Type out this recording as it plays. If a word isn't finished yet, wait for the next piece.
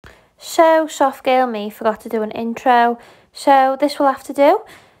So, soft girl me forgot to do an intro, so this will have to do.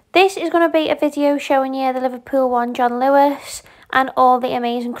 This is going to be a video showing you the Liverpool one John Lewis and all the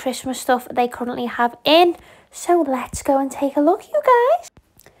amazing Christmas stuff they currently have in. So let's go and take a look, you guys.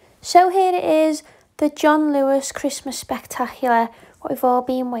 So here it is, the John Lewis Christmas Spectacular, what we've all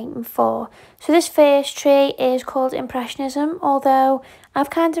been waiting for. So this first tree is called Impressionism, although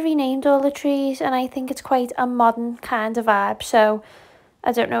I've kind of renamed all the trees and I think it's quite a modern kind of vibe. So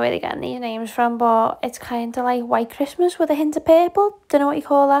I don't know where they're getting these names from, but it's kind of like White Christmas with a hint of purple. Don't know what you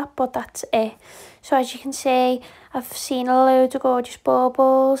call that, but that's it. So as you can see, I've seen a load of gorgeous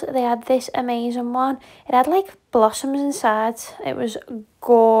baubles. They had this amazing one. It had like blossoms inside. It was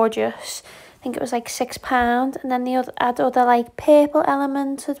gorgeous. I think it was like £6. And then they had other like purple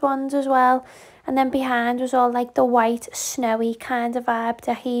elemented ones as well. And then behind was all like the white snowy kind of vibe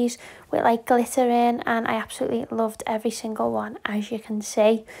deckies with like glitter in, and I absolutely loved every single one, as you can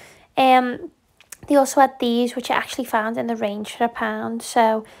see. They also had these, which I actually found in the range for £1,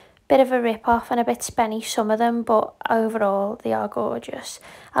 so bit of a rip-off and a bit spenny, some of them, but overall they are gorgeous.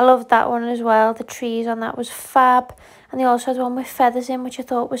 I loved that one as well. The trees on that was fab, and they also had one with feathers in, which I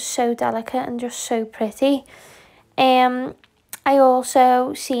thought was so delicate and just so pretty. I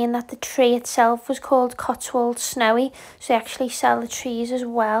also seen that the tree itself was called Cotswold Snowy, so they actually sell the trees as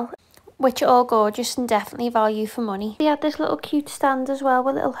well, which are all gorgeous and definitely value for money. They had this little cute stand as well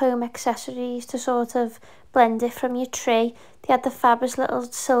with little home accessories to sort of blend it from your tree. They had the fabulous little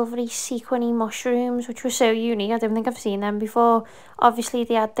silvery sequiny mushrooms, which were so unique. I don't think I've seen them before. Obviously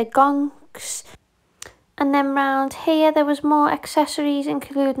they had the gonks. And then round here there was more accessories,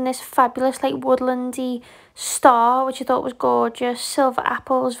 including this fabulous like woodlandy star, which I thought was gorgeous. Silver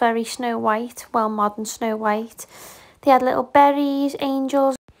apples, very Snow White, well modern Snow White. They had little berries,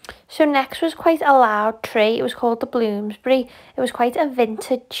 angels. So next was quite a loud tree. It was called the Bloomsbury. It was quite a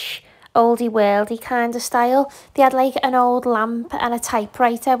vintage, oldie worldy kind of style. They had like an old lamp and a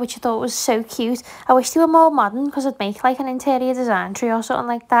typewriter, which I thought was so cute. I wish they were more modern because I'd make like an interior design tree or something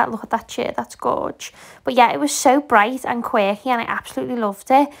like that. Look at that shit, that's gorge. But yeah, it was so bright and quirky and I absolutely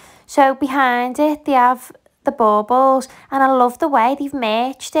loved it. So behind it they have the baubles, and I love the way they've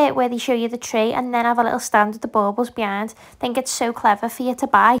merged it where they show you the tree and then have a little stand with the baubles behind. I think it's so clever for you to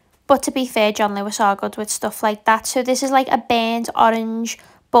buy. But to be fair, John Lewis are good with stuff like that. So this is like a burnt orange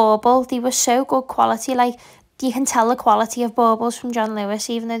bauble. They were so good quality, like you can tell the quality of baubles from John Lewis,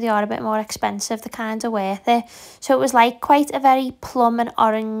 even though they are a bit more expensive, they're kind of worth it. So it was like quite a very plum and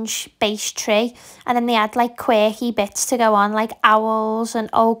orange base tree, and then they had like quirky bits to go on, like owls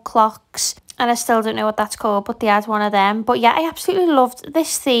and old clocks, and I still don't know what that's called, but they had one of them. But yeah, I absolutely loved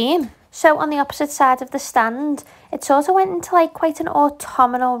this theme. So on the opposite side of the stand, it sort of went into like quite an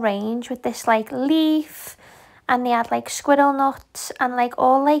autumnal range with this like leaf, and they had like squirrel nuts and like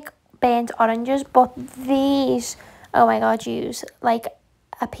all like burnt oranges, but these, oh my god, use like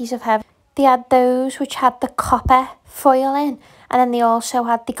a piece of heaven. They had those which had the copper foil in, and then they also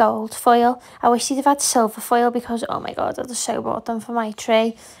had the gold foil. I wish they'd have had silver foil because, oh my god, I'd have so bought them for my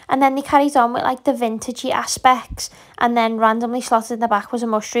tree. And then they carried on with like the vintagey aspects, and then randomly slotted in the back was a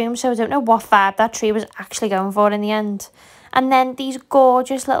mushroom, so I don't know what vibe that tree was actually going for in the end. And then these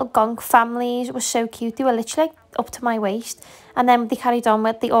gorgeous little gonk families were so cute. They were literally like up to my waist. And then they carried on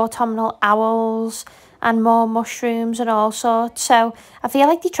with the autumnal owls and more mushrooms and all sorts. So I feel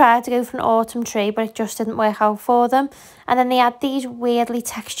like they tried to go for an autumn tree, but it just didn't work out for them. And then they had these weirdly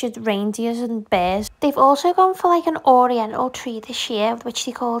textured reindeers and bears. They've also gone for like an oriental tree this year, which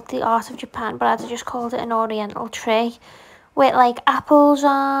they called the Art of Japan, but I'd just called it an oriental tree, with like apples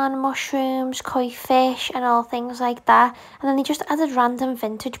on, mushrooms, koi fish and all things like that. And then they just added random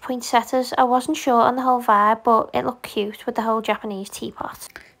vintage poinsettias. I wasn't sure on the whole vibe, but it looked cute with the whole Japanese teapot.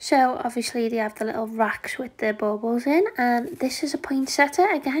 So obviously they have the little racks with the baubles in, and this is a poinsettia,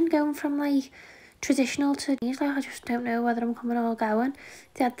 again going from like traditional to these. Like, I just don't know whether I'm coming or going.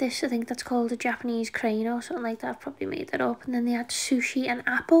 They had this, I think that's called a Japanese crane or something like that. I've probably made that up. And then they had sushi and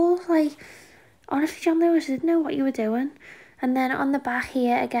apples. Like, honestly, John Lewis, I didn't know what you were doing. And then on the back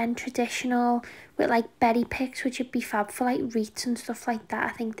here, again, traditional with like berry picks, which would be fab for like wreaths and stuff like that. I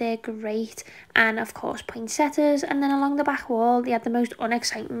think they're great. And of course, poinsettias. And then along the back wall, they had the most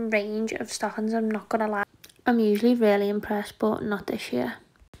unexciting range of stockings, I'm not going to lie. I'm usually really impressed, but not this year.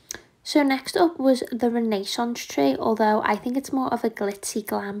 So next up was the Renaissance tree, although I think it's more of a glitzy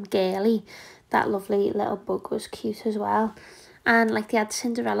glam girly. That lovely little bug was cute as well. And like they had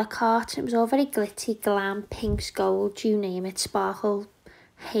Cinderella carts, it was all very glitzy, glam, pinks, gold, you name it, sparkle,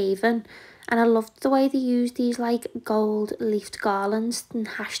 haven. And I loved the way they used these like gold leafed garlands and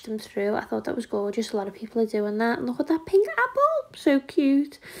hashed them through. I thought that was gorgeous. A lot of people are doing that. And look at that pink apple, so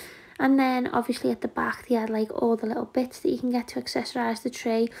cute. And then obviously at the back they had like all the little bits that you can get to accessorise the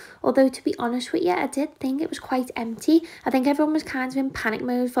tree. Although to be honest with you, I did think it was quite empty. I think everyone was kind of in panic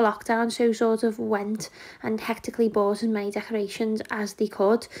mode for lockdown, so sort of went and hectically bought as many decorations as they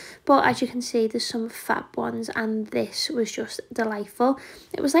could. But as you can see, there's some fab ones, and this was just delightful.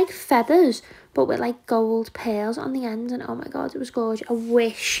 It was like feathers, but with like gold pearls on the end, and oh my god, it was gorgeous. I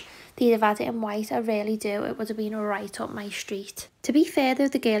wish they'd have had it in white, I really do. It would have been right up my street. To be fair though,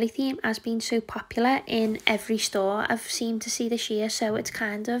 the girly theme has been so popular in every store I've seemed to see this year, so it's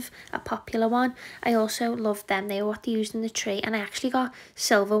kind of a popular one. I also love them. They were what they used in the tree, and I actually got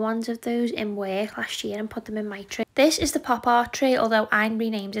silver ones of those in work last year and put them in my tree. This is the pop art tree, although I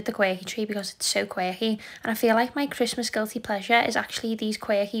renamed it the quirky tree because it's so quirky, and I feel like my Christmas guilty pleasure is actually these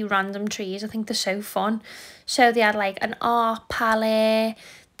quirky random trees. I think they're so fun. So they had like an art palette,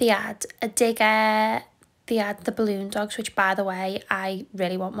 they had a digger, they had the balloon dogs, which by the way, I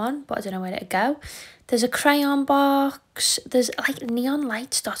really want one, but I don't know where to go. There's a crayon box, there's like neon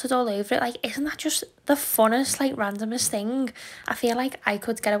lights dotted all over it. Like, isn't that just the funnest, like randomest thing? I feel like I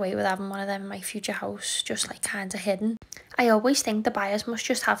could get away with having one of them in my future house, just like kind of hidden. I always think the buyers must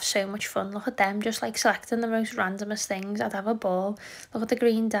just have so much fun. Look at them just like selecting the most randomest things. I'd have a ball. Look at the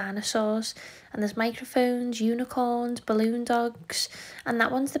green dinosaurs, and there's microphones, unicorns, balloon dogs, and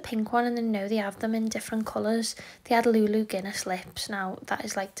that one's the pink one, and I know they have them in different colours. They had Lulu Guinness lips. Now that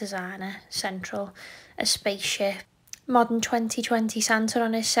is like designer central. A spaceship, modern 2020 Santa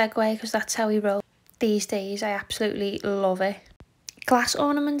on his Segway, because that's how he rolls these days. I absolutely love it. Glass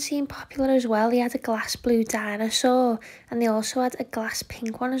ornaments seem popular as well. They had a glass blue dinosaur, and they also had a glass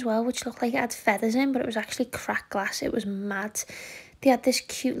pink one as well, which looked like it had feathers in, but it was actually cracked glass. It was mad. They had this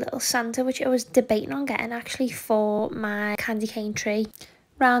cute little Santa, which I was debating on getting actually for my candy cane tree.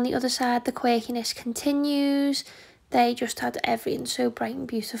 Round the other side, the quirkiness continues. They just had everything so bright and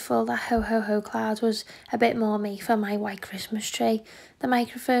beautiful. That ho ho ho cloud was a bit more me for my white Christmas tree. The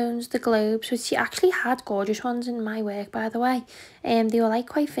microphones, the globes, which she actually had gorgeous ones in my work, by the way. They were like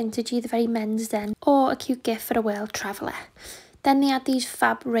quite vintagey, the very men's den, or a cute gift for a world traveller. Then they had these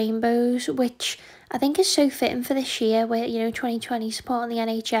fab rainbows, which I think is so fitting for this year, where, you know, 2020 supporting the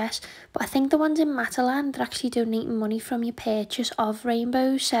NHS. But I think the ones in Matalan, they're actually donating money from your purchase of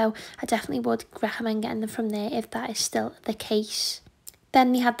rainbows, so I definitely would recommend getting them from there if that is still the case.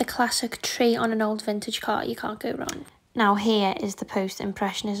 Then they had the classic tree on an old vintage car. You can't go wrong. Now here is the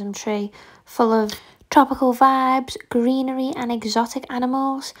post-impressionism tree, full of tropical vibes, greenery and exotic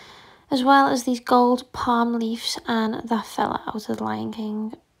animals, as well as these gold palm leaves and that fella out of the Lion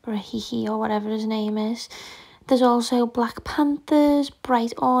King, Rahihi or whatever his name is. There's also Black Panthers,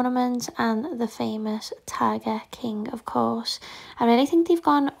 bright ornaments, and the famous Tiger King, of course. I really think they've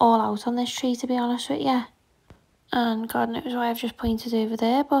gone all out on this tree, to be honest with you. And God knows why I've just pointed over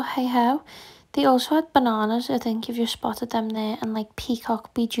there, but hey ho. They also had bananas, I think, if you spotted them there, and like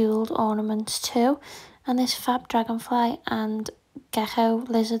peacock bejewelled ornaments too. And this fab dragonfly and gecko,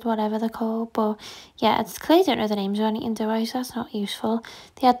 lizard, whatever they're called. But yeah, it's clearly don't know the names or anything, do I? So that's not useful.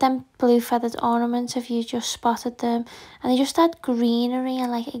 They had them blue feathered ornaments if you just spotted them. And they just had greenery and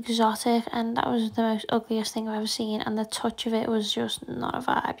like exotic, and that was the most ugliest thing I've ever seen. And the touch of it was just not a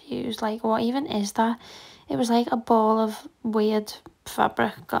vibe used. Like, what even is that? It was like a ball of weird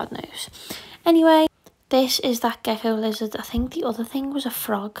fabric, God knows. Anyway, this is that gecko lizard. I think the other thing was a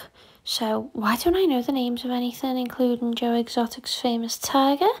frog. So why don't I know the names of anything, including Joe Exotic's famous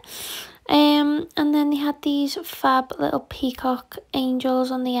tiger? And then they had these fab little peacock angels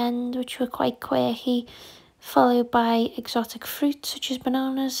on the end, which were quite quirky, followed by exotic fruits such as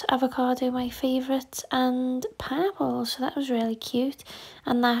bananas, avocado, my favourite, and pineapples. So that was really cute.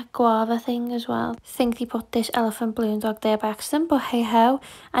 And that guava thing as well. I think they put this elephant balloon dog there by accident, but hey ho.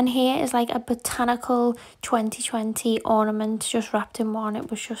 And here is like a botanical 2020 ornament just wrapped in one.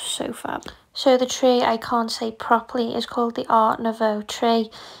 It was just so fab. So the tree, I can't say properly, is called the Art Nouveau tree.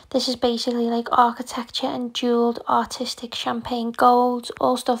 This is basically like architecture and jewelled artistic champagne golds,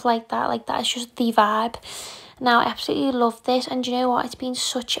 all stuff like that. Like, that is just the vibe. Now, I absolutely love this, and do you know what? It's been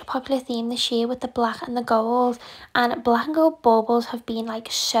such a popular theme this year with the black and the gold, and black and gold baubles have been like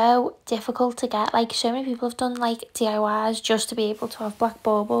so difficult to get. Like, so many people have done like DIYs just to be able to have black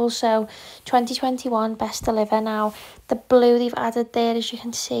baubles. So 2021 best deliver. Now the blue they've added there, as you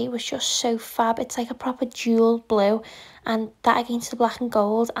can see, was just so fab. It's like a proper jewel blue, and that against the black and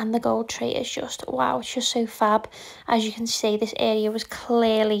gold, and the gold tree is just wow, it's just so fab. As you can see, this area was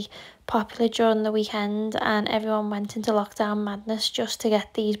clearly popular during the weekend, and everyone went into lockdown madness just to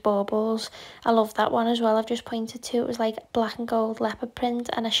get these baubles. I love that one as well. I've just pointed to it. Was like black and gold leopard print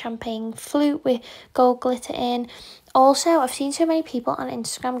and a champagne flute with gold glitter in. Also, I've seen so many people on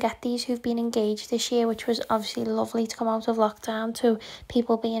Instagram get these who've been engaged this year, which was obviously lovely to come out of lockdown to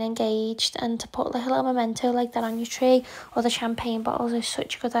people being engaged, and to put like a little memento like that on your tree, or the champagne bottles is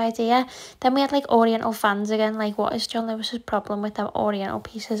such a good idea. Then we had like Oriental fans again. Like, what is John Lewis's problem with them Oriental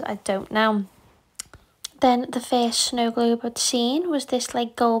pieces? I don't know. Then the first snow globe I'd seen was this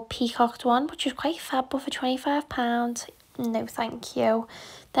like gold peacocked one, which was quite fab, but for £25. No thank you.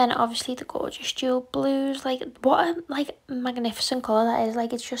 Then obviously the gorgeous jewel blues, like what a like magnificent colour that is,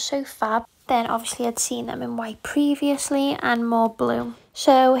 like it's just so fab. Then obviously I'd seen them in white previously and more blue.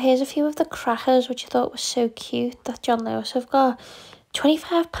 So here's a few of the crackers which I thought was so cute that John Lewis have got.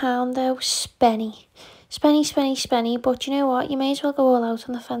 £25 though, spenny. Spenny, but you know what, you may as well go all out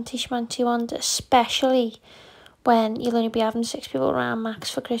on the fancy schmancy ones, especially when you'll only be having 6 people around max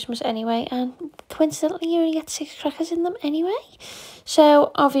for Christmas anyway, and coincidentally you only get 6 crackers in them anyway.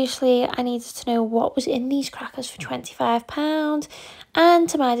 So obviously I needed to know what was in these crackers for £25, and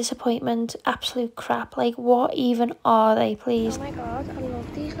to my disappointment, absolute crap. Like, what even are they, please? Oh my god, I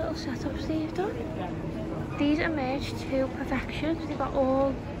love these little setups they've done. These are merged to perfection. They've got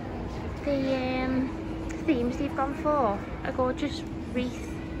all the themes they've gone for. A gorgeous wreath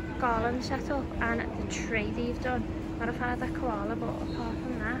garland setup and the tree they've done. Not a fan of that koala, but apart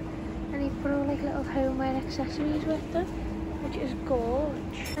from that, and they've put all like little homeware accessories with them, which is gorge.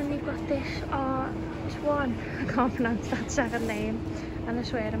 And they've got this art one, I can't pronounce that second name, and I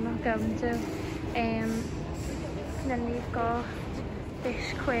swear I'm not going to. And then they've got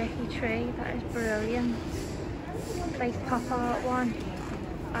this quirky tree that is brilliant, like pop art one.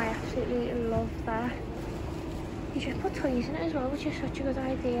 I absolutely love that. You just put toys in it as well, which is such a good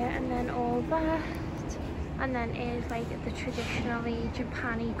idea. And then all that, and then is like the traditionally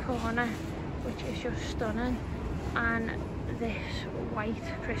Japani corner, which is just stunning. And this white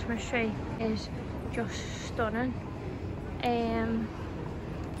Christmas tree is just stunning. And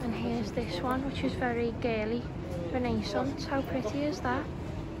here's this one, which is very girly, Renaissance. How pretty is that?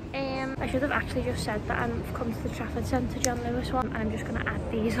 I should have actually just said that I've come to the Trafford Centre John Lewis one, and I'm just going to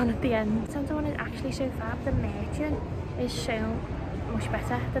add these on at the end. The Centre one is actually so fab. The merchant is so much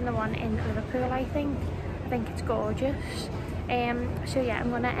better than the one in Liverpool, I think. I think it's gorgeous. So yeah, I'm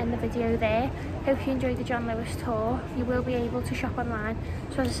going to end the video there. Hope you enjoyed the John Lewis tour. You will be able to shop online,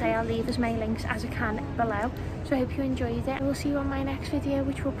 so as I say, I'll leave as many links as I can below. So I hope you enjoyed it. I will see you on my next video,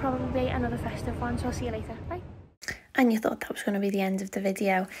 which will probably be another festive one, so I'll see you later. Bye. And you thought that was going to be the end of the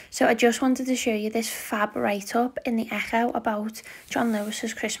video. So I just wanted to show you this fab write-up in the Echo about John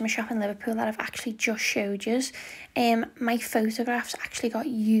Lewis's Christmas shop in Liverpool that I've actually just showed you. My photographs actually got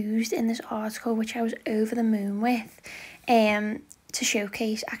used in this article, which I was over the moon with, to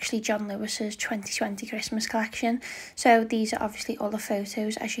showcase actually John Lewis's 2020 Christmas collection. So these are obviously all the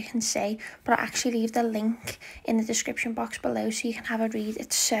photos, as you can see, but I'll actually leave the link in the description box below so you can have a read.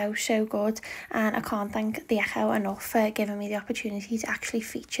 It's so good, and I can't thank the Echo enough for giving me the opportunity to actually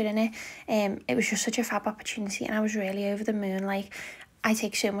feature in it. It was just such a fab opportunity, and I was really over the moon. Like, I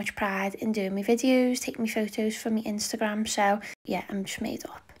take so much pride in doing my videos, taking my photos for my Instagram, so yeah, I'm just made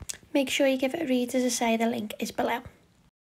up. Make sure you give it a read, as I say, the link is below.